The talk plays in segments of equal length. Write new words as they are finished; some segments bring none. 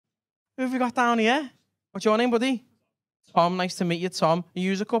Who have we got down here? What's your name, buddy? Tom, nice to meet you, Tom. Are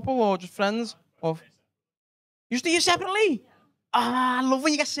you a couple or just friends? Or... You just do you separately? Ah, I love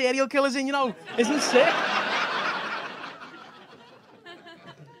when you get serial killers in, you know. Isn't it sick?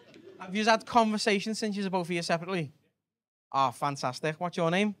 Have you had conversations since you're both here separately? Ah, fantastic. What's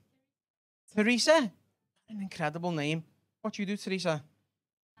your name? Teresa? An incredible name. What do you do, Teresa?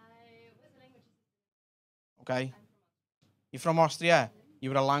 Okay. You're from Austria? You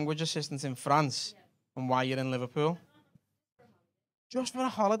were a language assistant in France? And why you're in Liverpool? Just for a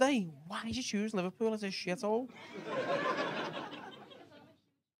holiday? Why did you choose Liverpool as a shithole?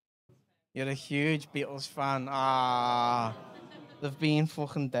 You're a huge Beatles fan. Ah, they've been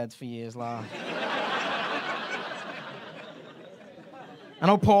fucking dead for years, lad. I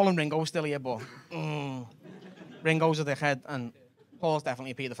know Paul and Ringo are still here, but Ringo's a dickhead, and Paul's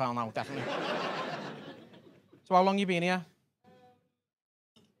definitely a paedophile now, definitely. So how long you been here?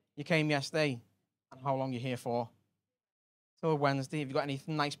 You came yesterday, and how long you here for? Till Wednesday. Have you got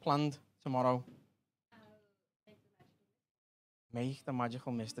anything nice planned tomorrow? Make the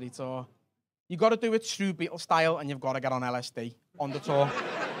magical mystery tour. You got to do it true Beatles style, and you've got to get on LSD on the tour.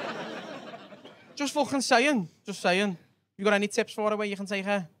 Just fucking saying. Just saying. You got any tips for her where you can take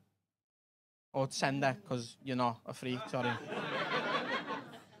her? Or send her, because you're not a freak, sorry.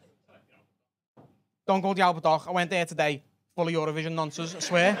 Don't go to the Albert Dock. I went there today, full of Eurovision nonsense, I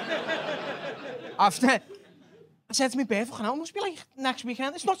swear. After, I said to me, "Bear, fucking hell, it must be like next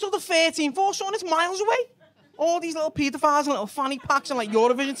weekend. It's not till the 13th or so, and it's miles away. All these little paedophiles and little fanny packs and like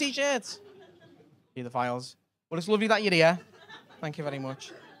Eurovision t-shirts. Paedophiles. Well, it's lovely that you're here. Thank you very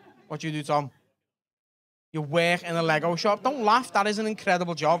much. What do you do, Tom? You work in a Lego shop. Don't laugh. That is an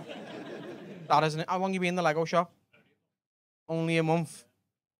incredible job. That isn't it. How long you been in the Lego shop? Only a month.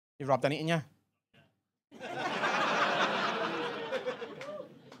 You robbed anything, yeah?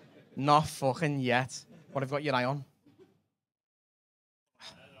 Not fucking yet. What have you got your eye on?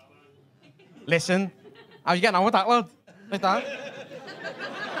 Listen. How you getting on with that, lad? Like that?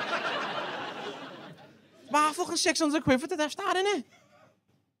 It's fucking 600 quid for the Death Star, innit?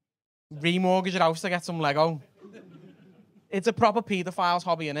 Remortgage your house to get some Lego. It's a proper paedophile's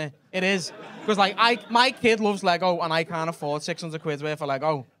hobby, innit? It is. Because, like, my kid loves Lego, and I can't afford 600 quid worth of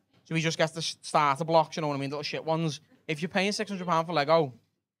Lego. So he just gets the starter blocks, you know what I mean? Little shit ones. If you're paying £600 for Lego,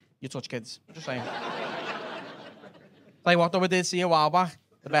 you touch kids. Just saying. Tell you what, though, I did see a while back.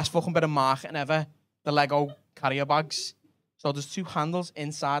 The best fucking bit of marketing ever. The Lego carrier bags. So there's two handles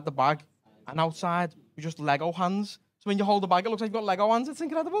inside the bag, and outside, with just Lego hands. So when you hold the bag, it looks like you've got Lego hands. It's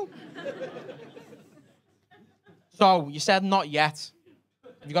incredible. So, you said not yet.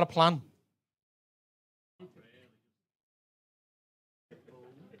 Have you got a plan?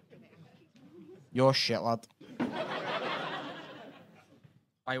 You're shit, lad.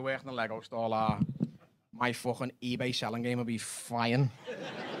 I work in a Lego store, my fucking eBay selling game would be flying.